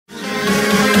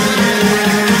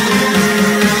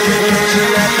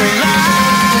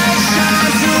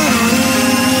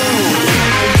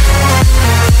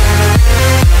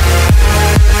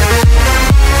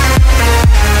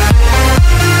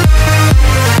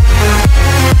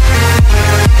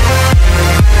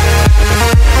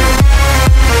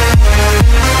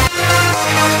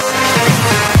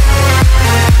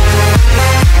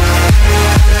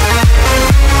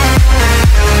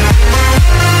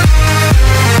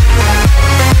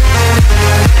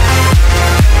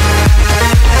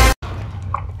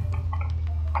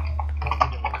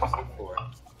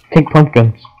Take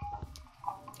pumpkins.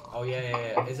 Oh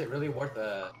yeah. Is it really worth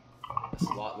a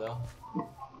slot though?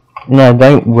 No,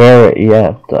 don't wear it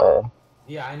yet.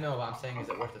 Yeah, I know, but I'm saying, is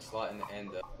it worth a slot in the end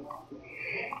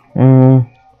though?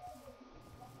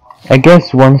 I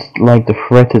guess once like the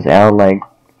threat is out, like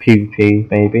PvP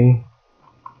maybe.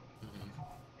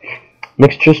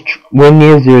 Let's just we're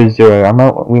near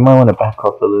 0-0. We might want to back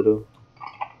off a little.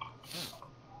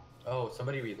 Oh,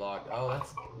 somebody relogged. Oh,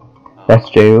 that's. That's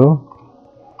Jail.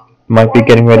 Might be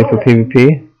getting ready for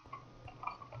PvP.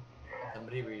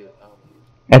 Somebody oh.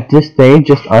 At this stage,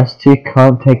 just us two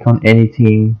can't take on any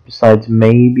team besides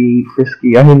maybe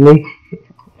Frisky only.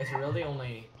 It's really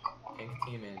only Pink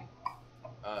Team and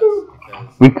us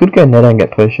because we could go net and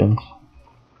get potions.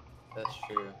 That's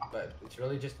true, but it's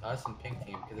really just us and Pink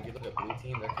Team because if you look at Blue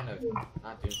Team, they're kind of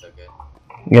not doing so good.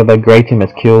 Yeah, but Grey Team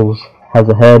has kills, has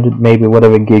a head, maybe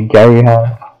whatever gig Gary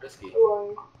has. Frisky.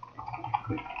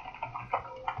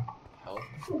 Help.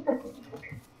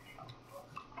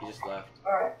 He just left.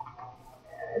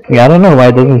 Yeah, I don't know why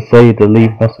it doesn't say to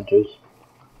leave messages.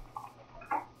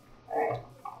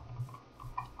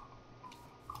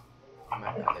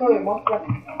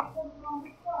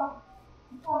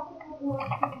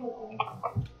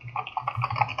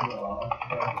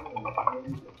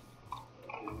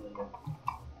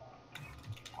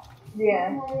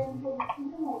 Yeah.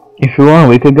 If you want,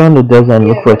 we could go in the desert and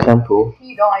look for a temple.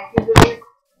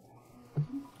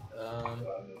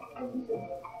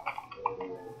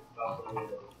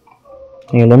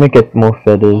 Yeah, let me get more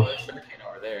feathers. Oh, there's sugarcane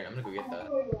over there. I'm gonna go get that.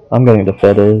 I'm getting the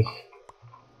feathers.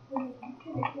 How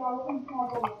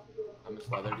much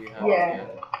leather do you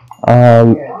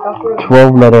have?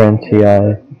 12 leather and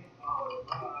TI.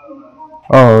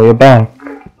 Oh, you're back.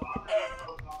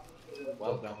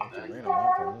 Well done.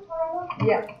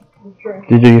 Yeah, true.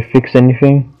 Did you fix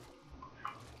anything?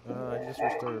 I just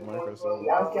restarted Microsoft.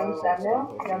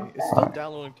 It's still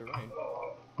downloading terrain.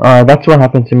 That's what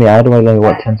happened to me. I had to wait like,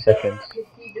 what, 10 seconds?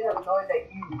 He didn't know that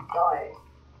you died.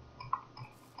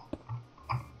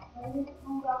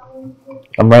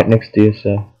 I'm right next to you,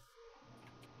 sir.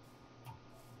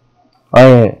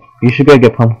 Oh yeah, you should go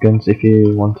get pumpkins if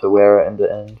you want to wear it in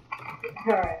the end.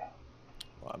 Alright.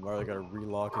 Well, I'm already gotta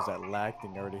relog because that lag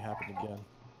thing already happened again.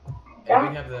 Hey,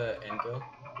 we have the anvil.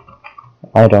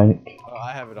 I don't. Oh,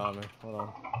 I have it on me. Hold on.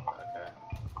 Okay.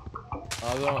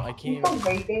 Although I can't Stop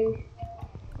even... vaping.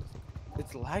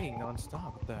 It's lagging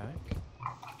non-stop. What the heck?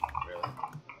 Really?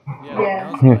 Yeah.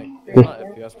 Now it's like, it's not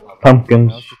FPS problem.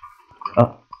 Pumpkins.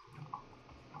 Oh,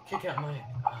 Kick out my.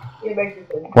 Yeah,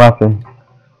 basically. what happened?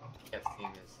 Cat's team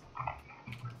is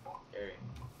scary.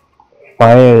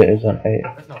 Fire is on 8.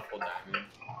 That's not full diamond.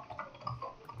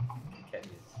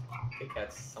 Kit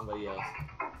Kat's somebody else.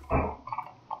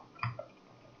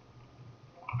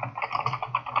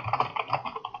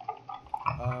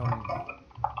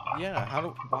 Yeah,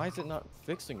 why is it not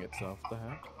fixing itself? The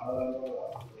heck?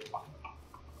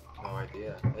 No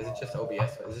idea. Is it just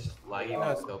OBS? Is it just laggy?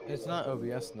 No, it's not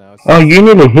OBS now. It's Oh, you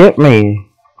need to hit me.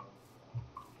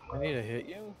 I need to hit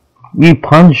you? You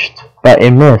punched, but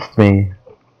it missed me.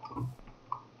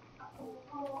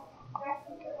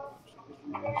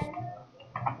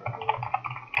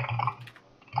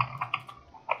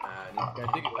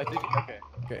 I think,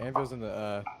 okay, Anvil's in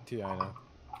the, TI now.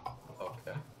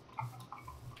 Okay.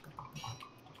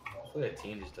 Hopefully the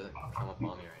team just doesn't come up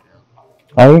on me right now.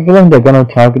 I have a feeling they're gonna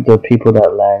target the people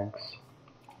that lags.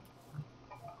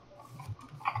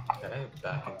 Okay,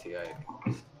 back in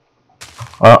TI.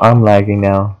 Oh, I'm lagging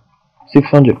now.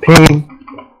 600 ping.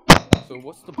 So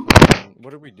what's the plan?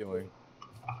 What are we doing?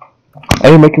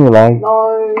 Are you making me lag?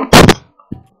 No.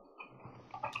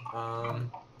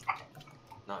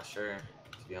 Not sure,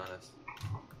 to be honest.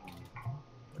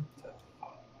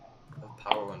 A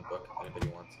power one book if anybody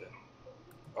wants it.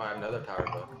 Oh, I have another power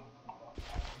book.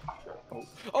 Sure.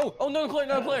 Oh, no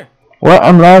player! What?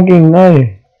 I'm lagging, no.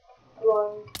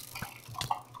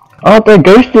 Oh, they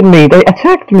ghosted me, they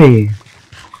attacked me!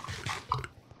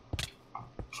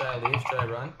 Should I leave? Should I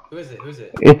run? Who is it?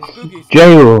 It's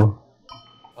Jail.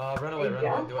 Run away.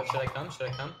 Do what? Should I come?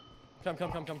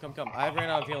 Come. I ran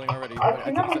out of healing already. I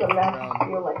think I'm gonna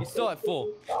around. He's still at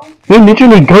full. He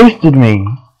literally ghosted me.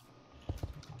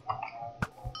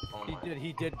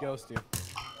 He did ghost you.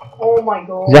 Oh my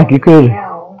god. Zach, you could.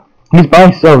 He's by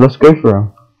himself, let's go for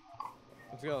him.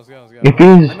 Let's go. If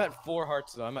he's... I'm at 4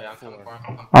 hearts though, I'm at 4.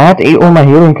 I had to eat all my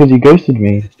healing because he ghosted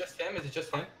me. Is it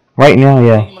just him? Right now, I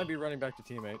yeah. think he might be running back to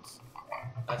teammates.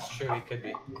 That's true, he could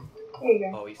be. There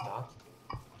you go. Oh, he stopped?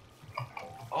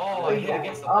 Oh, I hit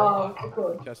against the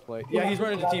block. Chest plate. Yeah, he's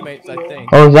running to teammates, I think.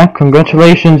 Oh, Zach,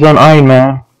 congratulations on Iron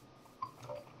Man.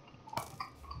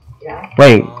 Yeah.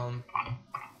 Wait,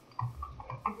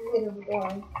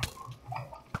 One.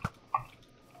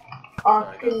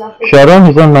 Asking nothing. Shadow,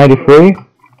 he's on 93.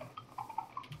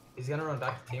 He's gonna run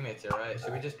back to teammates here, right?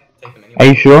 Should we just take him anyway? Are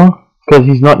you sure? Because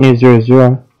he's not near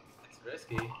 0-0. It's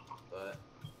risky, but...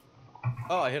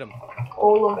 Oh, I hit him.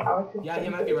 All of Alex's Yeah, he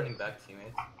might be running back to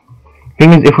teammates.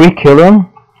 Thing is, if we kill him,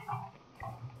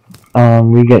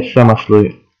 we get so much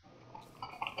loot.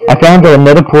 I found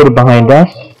another portal behind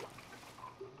us.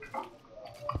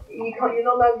 You're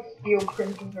not allowed to steal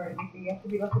princes or anything. You have to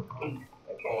be like a thief.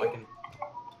 Okay. Oh, I can...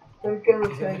 So it's gonna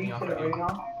He's gonna return hit me you off to the right here. arena.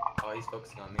 Oh, he's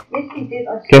focusing on me. Yes, he did. I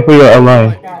saw Careful, you you're alone.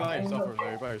 You're by yourself over there.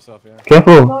 You're by yourself, yeah.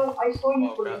 Careful! No, I saw you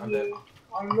Oh, for crap, I'm dead. you.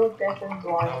 I'm not deaf and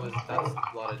blind. That's a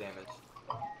lot of damage.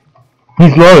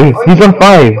 He's low! Oh, He's on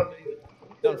 5! He's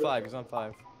on 5. He's on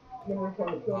 5. I'm gonna return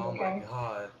it to him, Oh my okay?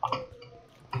 god.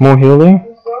 More healing?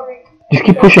 I'm sorry. Just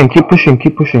keep pushing, keep pushing,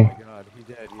 keep Oh pushing. my god, he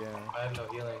dead, yeah. I have no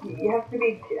healing. You have to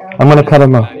be. I'm gonna cut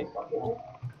him off.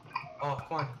 Oh,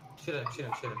 come on. Shoot him, shoot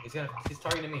him, shoot him. He's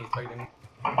targeting me, he's targeting me.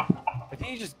 I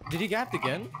think he just... Did he gapped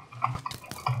again?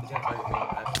 He's gonna target me. I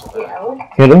have to go Yeah, back. Alex.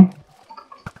 Hit him?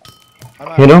 I'm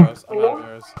out Hit of him? arrows. I'm out of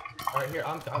arrows. Alright, here,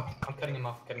 I'm cutting him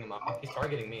off, cutting him off. He's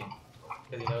targeting me.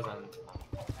 Because he knows I'm...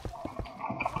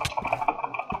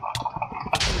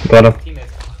 Got him.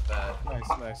 Teammates are bad. Nice,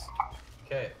 nice.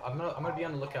 Okay, I'm gonna be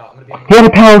on the lookout. I'm gonna be on the He had a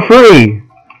power 3!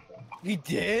 He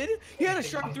did? He had a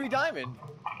sharp 3 diamond.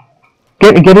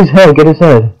 Get his head, get his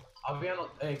head. I'll be on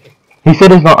the... Hey, He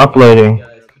said he's not uploading.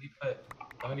 guys, could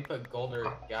you put gold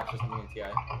or gaps or something in TI?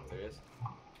 If there is.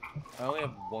 I only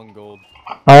have 1 gold.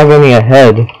 I have only a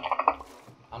head.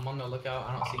 I'm on the lookout,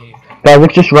 I don't see anything. Guys,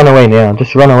 let's just run away now,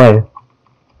 just run away.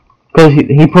 Cause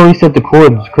he probably said the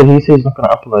codes, cause he says he's not gonna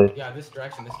upload. Yeah, this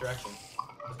direction, this direction.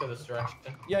 Let's go this direction.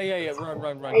 Yeah, run,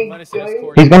 run, run. Hey, You might have said his Joey.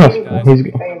 core. He's gonna- Guys, he's-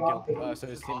 can come kill, so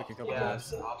his teammate can come kill Yeah, this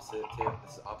us. is opposite too.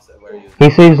 This is opposite where you... He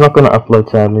says he's not gonna upload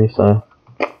sadly, so.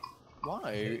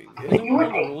 Why? Isn't one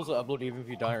of the rules to upload even if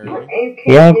you die early?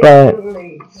 Yeah, but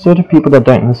sort of people that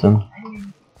don't listen.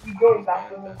 You going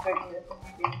back on the 30 minutes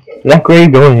and you didn't kill. Yeah, where are you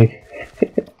going?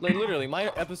 Like literally,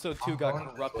 my episode 2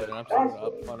 got corrupted and I'm trying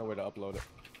to find a way to upload it.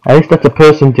 At least that's a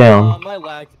person down. My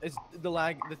lag, it's the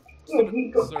lag, the Yeah, he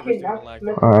got server's doing kidnapped, lag.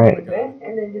 left Alright. in bed,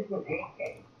 and then just went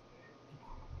AFK.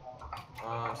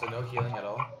 So no healing at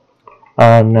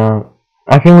all? No.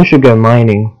 I think we should go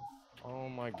mining. Oh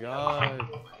my god.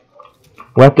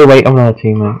 We have to wait on our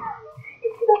teammate.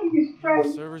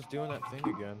 The server's doing that thing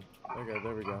again. Okay,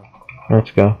 there we go. Let's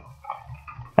go.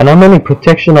 And I'm only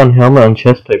protection on helmet and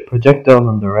chestplate, projectile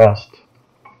on the rest.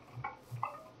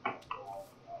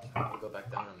 We'll go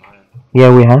back down in mine.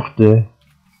 Yeah, we have to.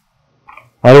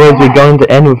 Otherwise we're going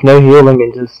to end with no healing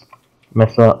and just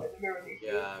mess up. Yeah, we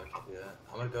can do that.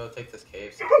 I'm gonna go take this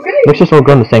cave. Let's just all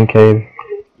go in the same cave.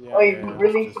 Yeah, Oh, you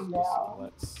release just- him now.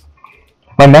 let's...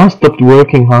 My mouse stopped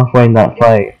working halfway in that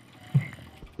fight.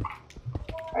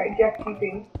 Alright, Jack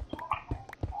keeping.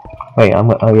 Wait,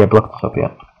 oh yeah, block this up,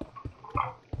 yeah.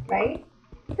 Right?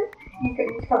 You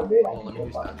can't do that. Oh, let me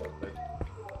do that real quick.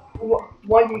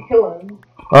 Why did you kill him?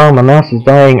 Oh, my mouse is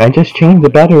dying. I just changed the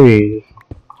batteries.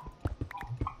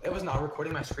 It was not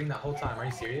recording my screen that whole time. Are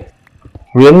you serious?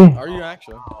 Really? Are you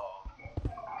actually? Oh.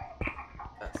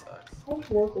 That sucks. What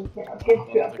was it? I guess you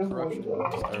Well, have the to correction roll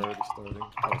is it. already starting.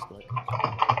 That was quick.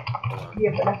 Hold on.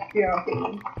 Yeah, but that's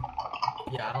PRP.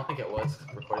 Yeah, I don't think it was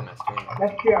recording my screen.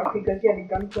 That's PRP because you had a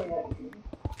gun pointed at you.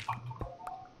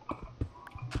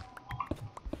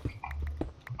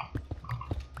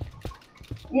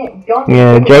 Yeah, gun.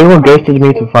 Yeah, Jay will ghosted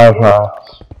me to 5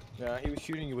 hearts. Yeah, he was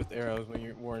shooting you with arrows when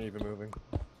you weren't even moving.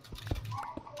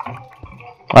 Alright,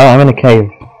 I'm in a cave.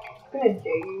 I'm gonna J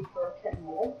you for 10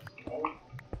 minutes. Okay.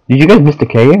 Did you guys miss the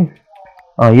cave?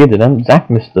 Oh, you didn't. Zach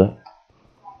missed it.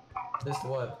 This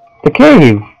what? The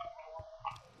cave!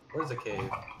 Where's the cave?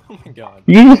 Oh my god.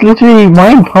 You just literally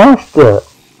mined past it.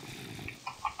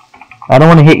 I don't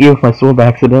want to hit you with my sword by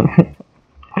accident.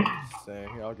 Say,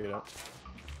 here, I'll get it.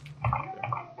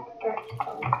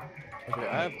 Okay,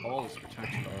 I have all this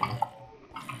protection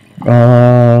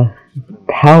armor.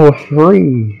 Power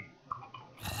 3.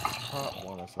 Top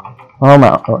one, I think. Oh my,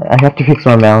 I have to fix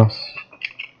my mouse.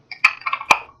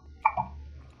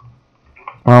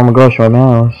 Oh my gosh, my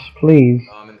mouse, please.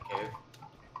 I'm in the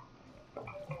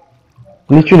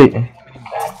cave.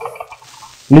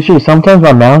 Literally, sometimes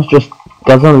my mouse just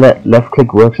doesn't let left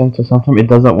click work, so sometimes it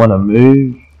doesn't want to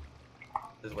move.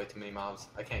 There's way too many mobs.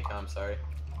 I can't come, sorry.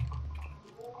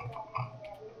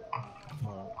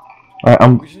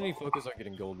 Alright, We just need to focus on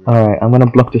getting gold. Alright, I'm gonna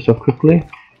block this up quickly. I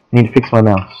need to fix my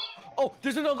mouse. Oh,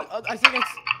 there's another. I think it's.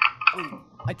 Wait,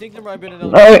 I think there might have been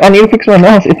another. Alright, I need to fix my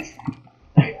mouse. It's.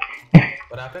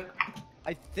 What happened?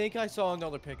 think I saw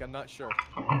another pink. I'm not sure.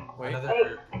 Wait.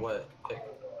 Another what? Pick.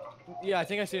 Yeah, I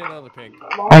think I see another pink.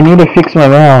 I need to fix my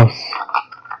mouse.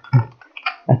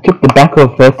 I took the back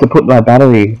off it to put my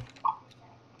battery.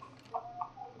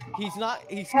 He's not.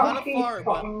 He's kind of far,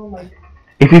 but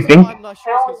If you so think, I'm not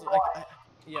sure. It's 'cause, like,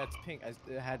 yeah, it's pink.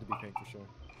 It had to be pink for sure.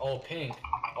 Oh, pink.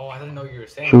 Oh, I didn't know you were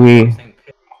saying. Should we- You were saying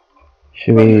pink.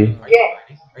 should we? Are you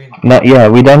finding? No, yeah,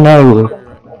 we don't know.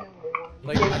 Right now.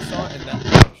 Like I saw it in that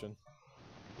direction.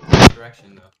 What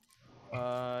direction though?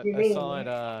 I saw it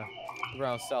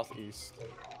around southeast.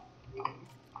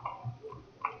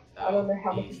 I don't know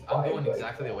how much East. it's I'm by, going but-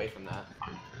 exactly away from that.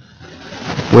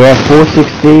 We're at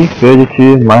 460,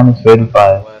 32, minus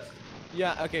 35. West.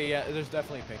 Yeah. Okay. Yeah. There's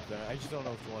definitely pink there. I just don't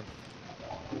know which one.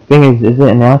 Thing is it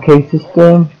an arcade Oh,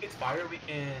 system? if it's fire, we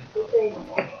can.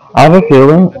 I have a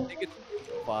feeling. I think it's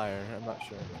fire. I'm not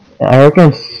sure. I reckon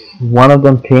it's one of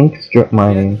them pink strip Yeah,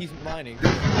 mining. he's mining.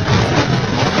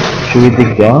 Should we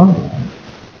dig down?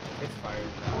 It's fire.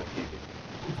 That would be a good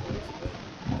choice,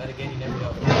 but then again, you never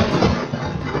know.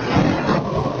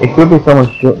 It could be someone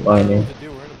strip I don't know mining. what to do.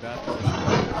 We're in a bad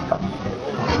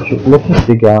position. Let's just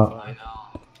dig out. I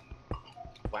know.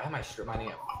 Why am I strip mining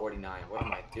at 49? What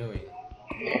am I doing?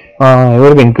 It would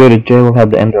have been good if Jay would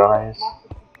have the ender eyes.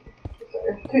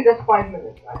 That's 5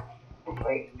 minutes, right?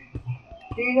 Wait.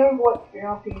 Do you know what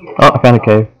GRP is? Oh, I found a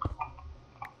cave.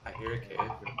 I hear a cave.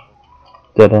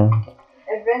 Dead end.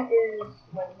 Event is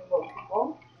when we got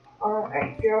people.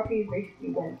 GRP is basically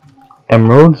when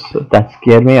Emeralds? That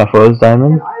scared me. I thought it was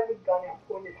diamond. when I have a gun out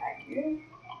pointed at you,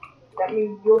 that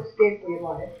means you're scared for your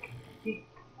life.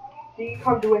 So you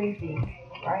can't do anything,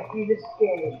 right? You're just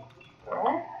scared,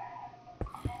 alright?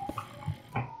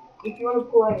 If you want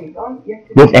to pull out your gun, you have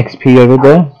to There's be XP over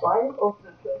there. outside of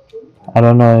the person. I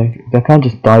don't know. They can't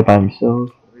just die by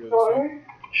themselves. So,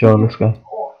 Sure, let's go.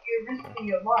 or you're risking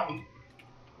your life.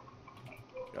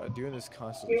 God, doing this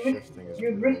constantly You risk- shifting is you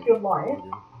really risk your life.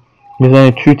 boring. There's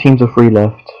only 2 teams of 3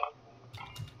 left.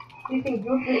 You think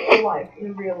you'll risk your life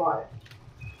in real life?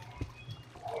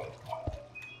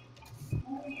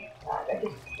 That's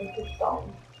just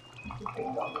dumb. That's just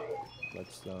being dumb, mate.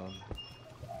 Let's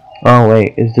Oh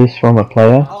wait, is this from a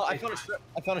player? Oh, I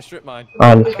found a strip mine.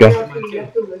 Alright, let's go. You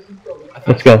have to listen to it. I found Let's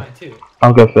a strip go. mine too.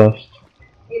 I'll go first.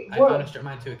 It I found a works. strip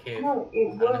mine to a cave. No, it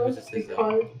I don't know who works this is, though.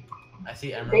 because I see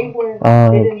they emerald. weren't.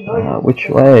 Uh, they didn't know which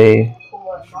way?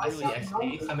 I see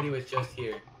XP. Somebody was just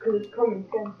here. Because it's common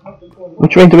sense not to go.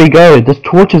 Which way do we go? There's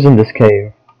torches in this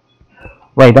cave.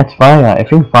 Wait, that's fire. I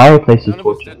think fire places None of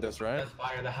us torches. did this, right? That's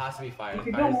fire. That has to be fire. If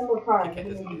you do Fire it is- one more time, you can't then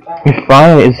just you'll be do back. If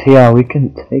fire is here, we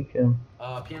can take him.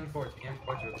 PM forts real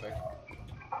quick.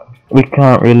 We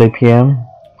can't really PM.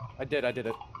 I did it.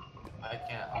 I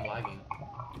can't. I'm lagging.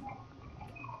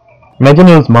 Imagine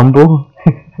it was Mumble.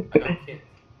 I got kicked.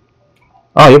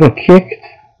 Oh, you got kicked?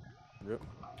 Yep.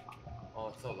 Oh,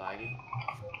 it's so laggy.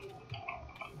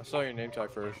 I saw your name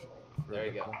tag first. There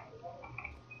you go.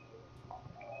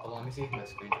 Hold on, let me see if my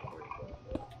screen's recording.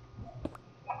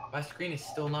 My screen is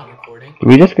still not recording. Did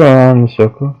we just go around in a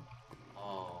circle?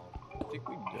 Oh. I think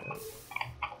we did.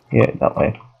 Yeah, that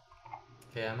way.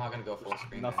 Okay, I'm not gonna go full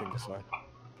screen. Nothing this way.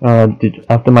 Did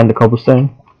I have to mine the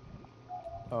cobblestone?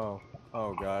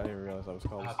 Oh god, I didn't realize that was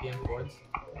called. PM forts.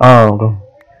 Oh, go.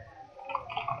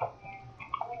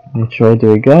 Which way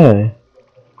do we go?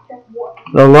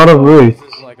 A lot of routes.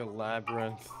 This is like a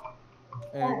labyrinth.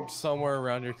 And somewhere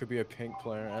around here could be a pink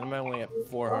player, and I'm only at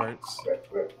 4 hearts.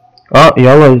 Oh,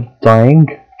 yellow's dying.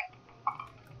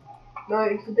 No,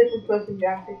 it's a different person,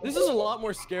 Jack. This is a lot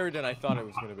more scary than I thought it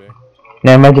was gonna be.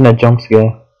 Now imagine a jump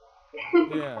scare.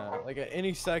 Yeah, like at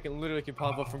any second, literally can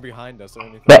pop up from behind us or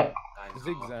anything. That. Nice.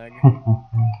 Zigzag.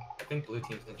 I think blue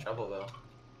team's in trouble though.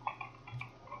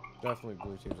 Definitely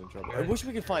blue team's in trouble. I wish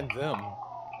we could find them.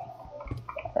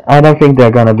 I don't think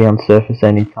they're gonna be on surface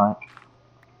anytime.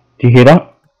 Do you hear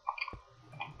that?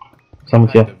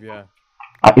 Someone's Kind here. of,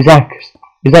 yeah. Zach,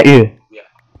 is that you? Yeah.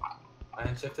 I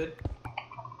unshifted.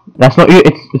 That's not you.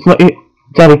 It's not you.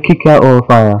 It's either kick out or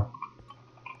fire.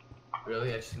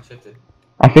 Really? I just unshifted.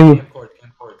 I think PM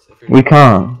ports. If you're we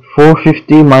can't.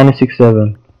 450 minus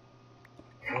 67.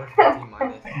 450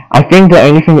 minus. I think the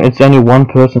only thing it's only one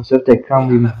person, so if they come,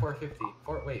 Wait, I'm we at 450.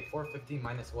 450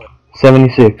 minus what?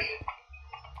 76.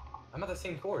 I'm at the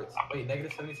same ports. Wait,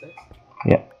 negative 76?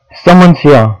 Yeah. Someone's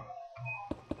here.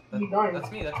 That's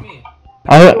me.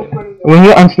 When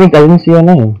you unsneaked, I didn't see your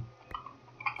name.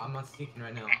 I'm not sneaking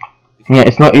right now. Yeah,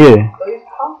 it's not you. Those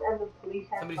cuffs and the police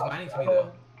have Somebody's cuffs. mining to me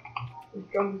though. The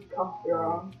drums cuffs their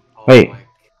arm. Oh Wait. my-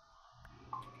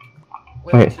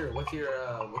 Wait. What's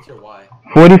your Y?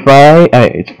 45.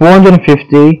 It's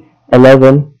 450.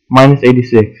 11 minus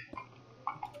 86.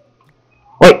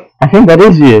 I think that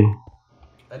is you.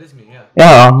 That is me, yeah.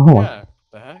 Yeah. Oh. Yeah.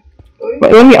 The heck?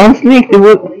 But when we unsneaked, it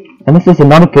was. And this is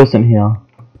another person here.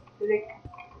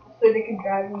 So they can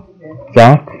drive into there.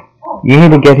 Zach, you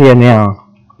need to get here now.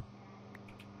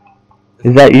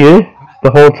 Is that you?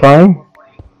 The whole time?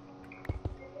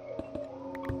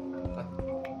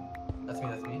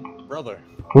 That's me. Brother.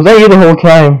 Was that you the whole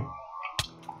time?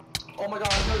 Oh my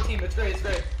god, there's no team. It's great, it's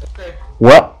great, it's great.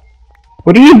 What?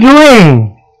 What are you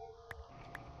doing?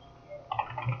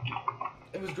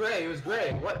 It was gray, it was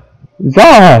gray. What?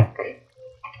 Zach!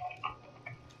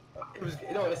 It was,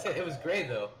 no, it was gray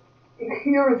though.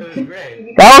 You're It was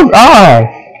gray. That was us!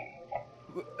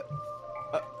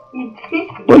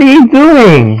 What are you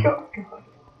doing?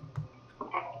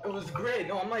 It was gray.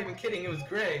 No, I'm not even kidding. It was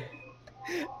gray.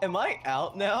 Am I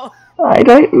out now? I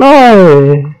don't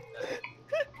know.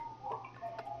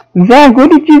 Zach, what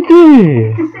did you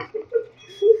do?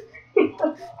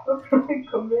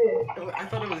 Come in. I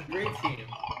thought it was gray team.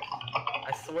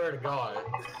 I swear to God.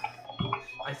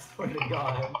 I swear to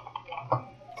God.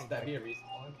 Should that be a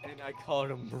respawn? And I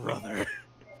called him brother.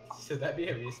 Should that be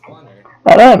a respawner?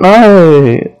 I don't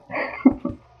know.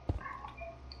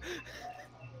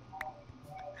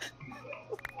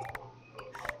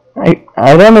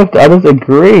 I don't know if the others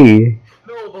agree.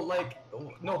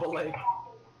 No, but like,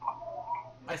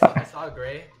 I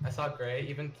saw gray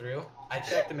even through. I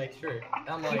checked to make sure. And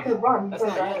I'm like, that's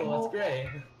not yellow, that's gray.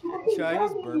 Should I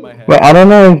just burn my head? Wait, I don't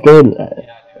know if they're...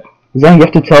 Yeah, I do. Zach, you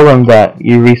have to tell them that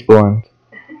you respawned.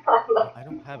 I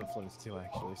don't have a flint steel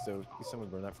actually, so can someone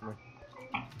burn that for me?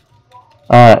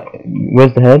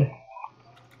 Where's the head?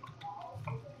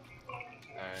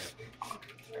 Alright.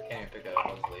 I can't even pick that up. I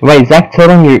was late. Wait, Zach, tell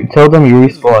them you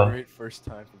This is a respawned. great first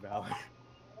time for Valor.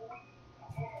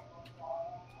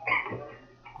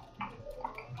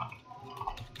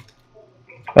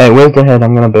 Wait, where's the head?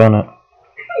 I'm gonna burn it.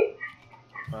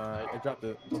 I dropped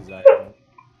it to Zach.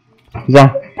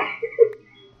 Zach.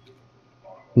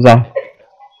 Zach.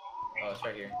 Oh, it's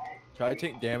right here. Try to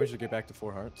take damage to get back to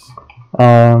 4 hearts.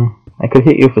 I could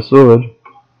hit you with a sword.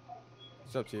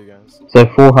 It's up to you guys. So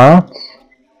 4 hearts?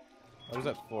 I was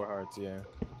at 4 hearts, yeah.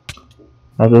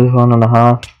 That is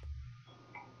 1.5.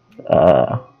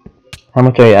 How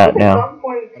much are you at now?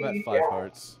 I'm at 5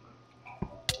 hearts.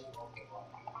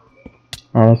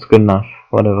 That's good enough.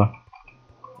 Whatever.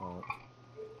 Alright.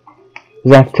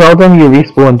 Zach, tell them you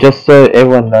respawn just so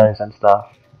everyone knows and stuff.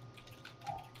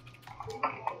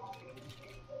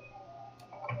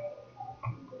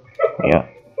 Yeah.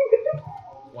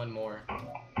 One more.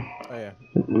 Oh yeah.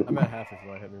 I'm at half if you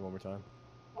want to hit me one more time.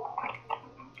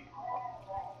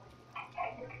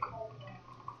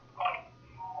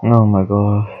 Oh my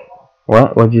god.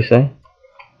 What? What'd you say?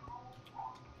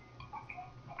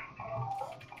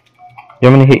 You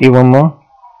want me to hit you one more?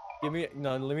 Give me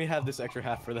no. Let me have this extra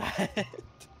half for that.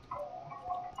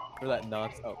 For that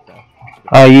nonsense. Oh crap.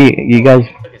 Oh, you guys.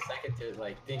 It took a second to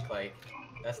like think like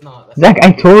that's not. Zach,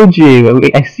 I told you.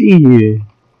 I see you.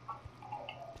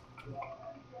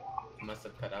 Must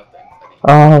have cut out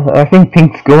then. I think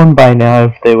Pink's gone by now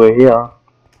if they were here.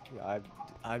 Yeah,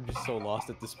 I'm just so lost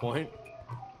at this point.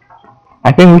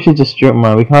 I think we should just strip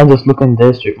mine. We can't just look on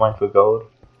their strip mine for gold.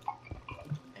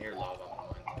 I hear lava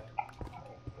on mine.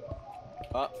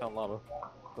 Ah, found lava.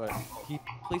 But he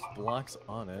placed blocks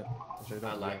on it, which I I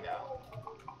don't lagged out.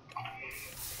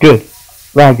 Good.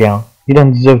 Lag down. You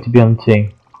don't deserve to be on the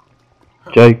team.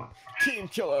 Joke. Team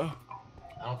killer.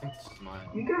 I don't think this is mine.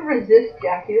 You can resist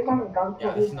Jack. He doesn't have a gun.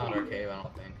 Yeah, this is not our cave. I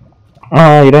don't think.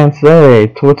 Oh, you don't say.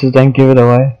 Torches don't give it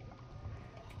away.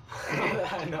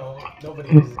 I know.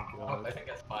 Nobody uses. I think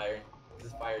that's fire.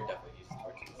 This fire definitely uses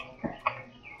torches.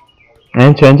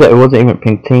 And it turns out it wasn't even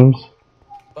pink teams.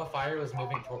 But fire was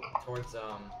moving towards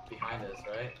behind us,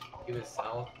 right? He was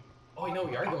south. Oh no,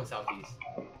 we are going southeast.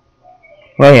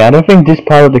 Wait, I don't think this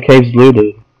part of the cave's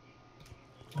looted.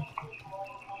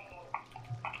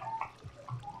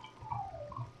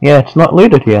 Yeah, it's not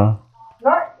looted here.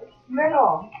 Not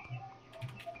metal.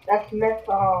 That's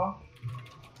metal.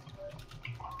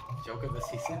 Joke of the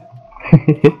season.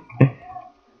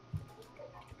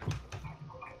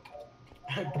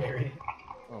 Gary.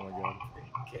 Oh my god.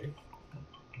 Gary.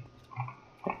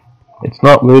 It's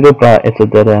not looted, but it's a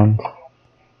dead end.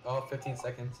 Oh, 15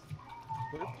 seconds.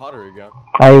 Where did pottery go?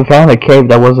 I found a cave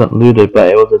that wasn't looted, but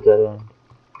it was a dead end.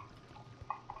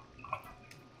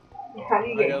 How do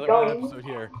you get Another guns? episode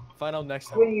here. Find out next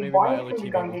time. When you Maybe my buy other some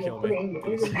teammate gun, will you kill put me. it in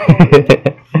Peace.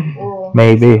 your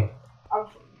Maybe.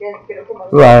 I'll get it from my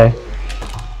Bye.